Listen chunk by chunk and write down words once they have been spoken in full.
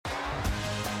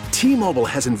T-Mobile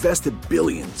has invested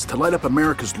billions to light up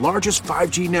America's largest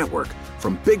 5G network,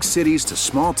 from big cities to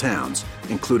small towns,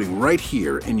 including right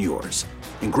here in yours.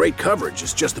 And great coverage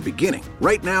is just the beginning.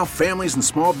 Right now, families and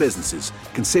small businesses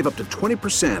can save up to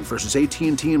 20% versus AT&T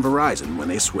and Verizon when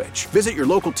they switch. Visit your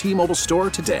local T-Mobile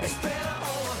store today.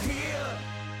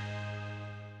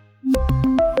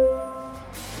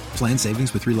 Plan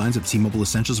savings with 3 lines of T-Mobile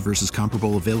Essentials versus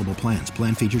comparable available plans.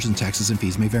 Plan features and taxes and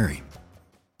fees may vary.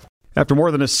 After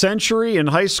more than a century in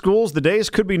high schools, the days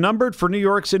could be numbered for New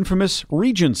York's infamous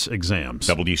Regents exams.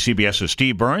 WCBS's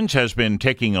Steve Burns has been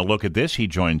taking a look at this. He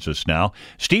joins us now.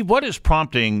 Steve, what is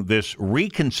prompting this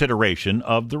reconsideration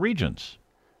of the Regents?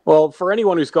 Well, for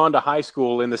anyone who's gone to high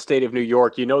school in the state of New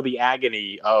York, you know the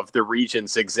agony of the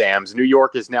Regents exams. New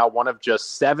York is now one of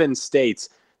just 7 states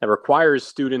that requires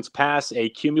students pass a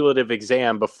cumulative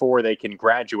exam before they can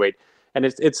graduate. And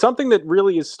it's something that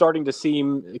really is starting to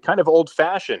seem kind of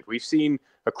old-fashioned. We've seen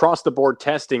across-the-board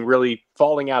testing really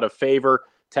falling out of favor,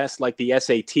 tests like the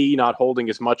SAT not holding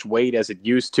as much weight as it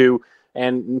used to,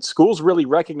 and schools really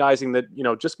recognizing that,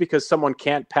 just because someone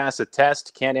can't pass a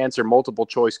test, can't answer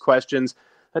multiple-choice questions,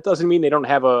 that doesn't mean they don't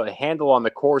have a handle on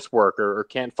the coursework or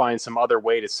can't find some other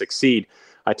way to succeed.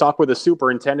 I talked with a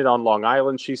superintendent on Long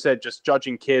Island. She said just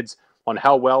judging kids on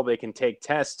how well they can take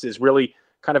tests is really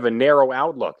kind of a narrow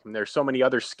outlook. And there's so many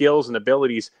other skills and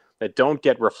abilities that don't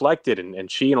get reflected. And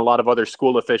she and a lot of other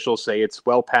school officials say it's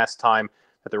well past time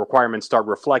that the requirements start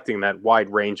reflecting that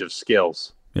wide range of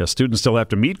skills. Yeah, students still have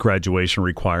to meet graduation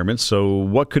requirements. So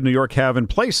what could New York have in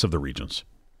place of the Regents?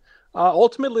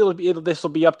 Ultimately, this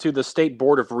will be up to the State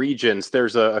Board of Regents.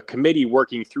 There's a committee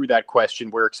working through that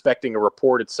question. We're expecting a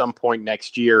report at some point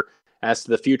next year as to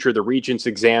the future of the Regents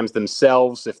exams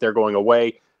themselves, if they're going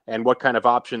away, and what kind of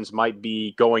options might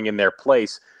be going in their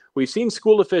place. We've seen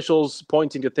school officials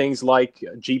pointing to things like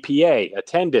GPA,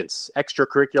 attendance,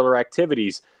 extracurricular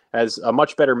activities as a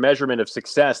much better measurement of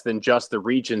success than just the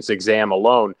Regents exam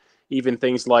alone. Even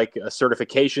things like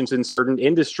certifications in certain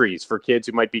industries for kids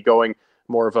who might be going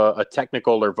more of a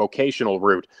technical or vocational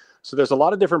route. So there's a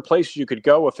lot of different places you could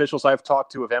go. Officials I've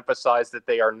talked to have emphasized that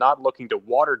they are not looking to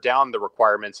water down the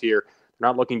requirements here. They're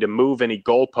not looking to move any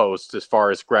goalposts as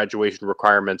far as graduation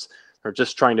requirements. They're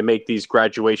just trying to make these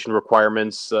graduation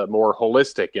requirements more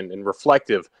holistic and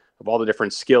reflective of all the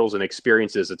different skills and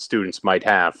experiences that students might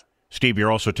have. Steve,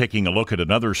 you're also taking a look at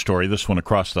another story, this one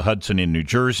across the Hudson in New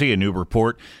Jersey, a new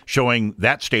report showing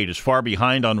that state is far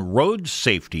behind on road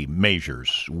safety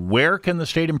measures. Where can the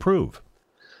state improve?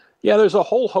 Yeah, there's a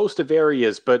whole host of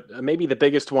areas, but maybe the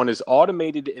biggest one is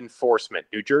automated enforcement.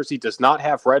 New Jersey does not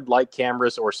have red light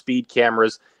cameras or speed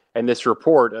cameras, and this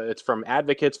report, it's from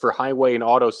Advocates for Highway and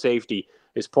Auto Safety,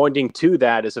 is pointing to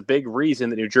that as a big reason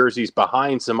that New Jersey's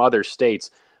behind some other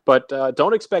states. But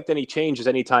don't expect any changes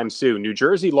anytime soon. New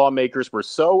Jersey lawmakers were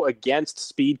so against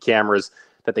speed cameras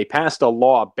that they passed a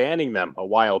law banning them a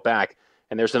while back.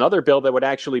 And there's another bill that would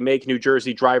actually make New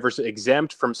Jersey drivers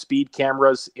exempt from speed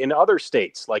cameras in other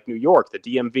states like New York. The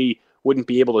DMV wouldn't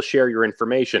be able to share your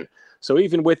information. So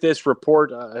even with this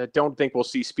report, I don't think we'll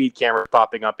see speed cameras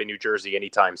popping up in New Jersey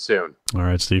anytime soon. All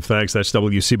right, Steve, thanks. That's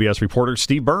WCBS reporter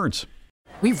Steve Burns.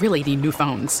 We really need new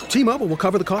phones. T-Mobile will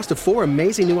cover the cost of 4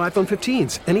 amazing new iPhone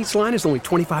 15s, and each line is only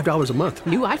 $25 a month.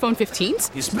 New iPhone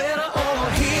 15s? It's better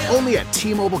over here. Only at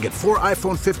T-Mobile, get 4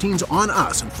 iPhone 15s on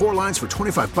us and 4 lines for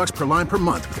 $25 per line per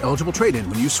month with eligible trade-in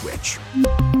when you switch.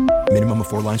 Minimum of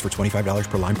 4 lines for $25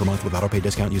 per line per month with autopay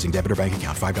discount using debit or bank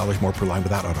account. $5 more per line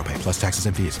without autopay, plus taxes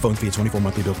and fees. Phone fee at 24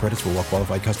 monthly bill credits for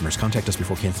well-qualified customers. Contact us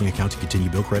before canceling account to continue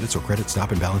bill credits or credit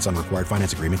stop and balance on required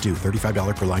finance agreement due.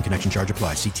 $35 per line connection charge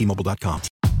applies. See T-Mobile.com.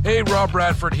 Hey, Rob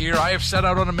Bradford here. I have set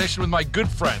out on a mission with my good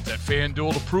friends at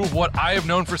FanDuel to prove what I have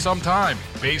known for some time.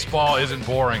 Baseball isn't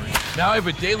boring. Now I have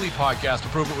a daily podcast to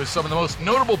prove it with some of the most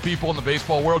notable people in the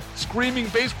baseball world, screaming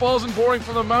baseball isn't boring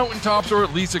from the mountaintops, or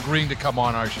at least agreeing to come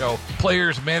on our show.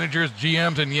 Players, managers,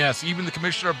 GMs, and yes, even the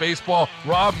commissioner of baseball,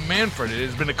 Rob Manfred. It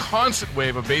has been a constant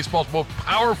wave of baseball's most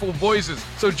powerful voices.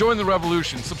 So join the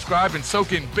revolution. Subscribe and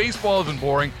soak in Baseball Isn't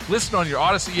Boring. Listen on your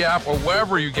Odyssey app or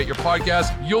wherever you get your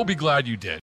podcasts. You'll be glad you did.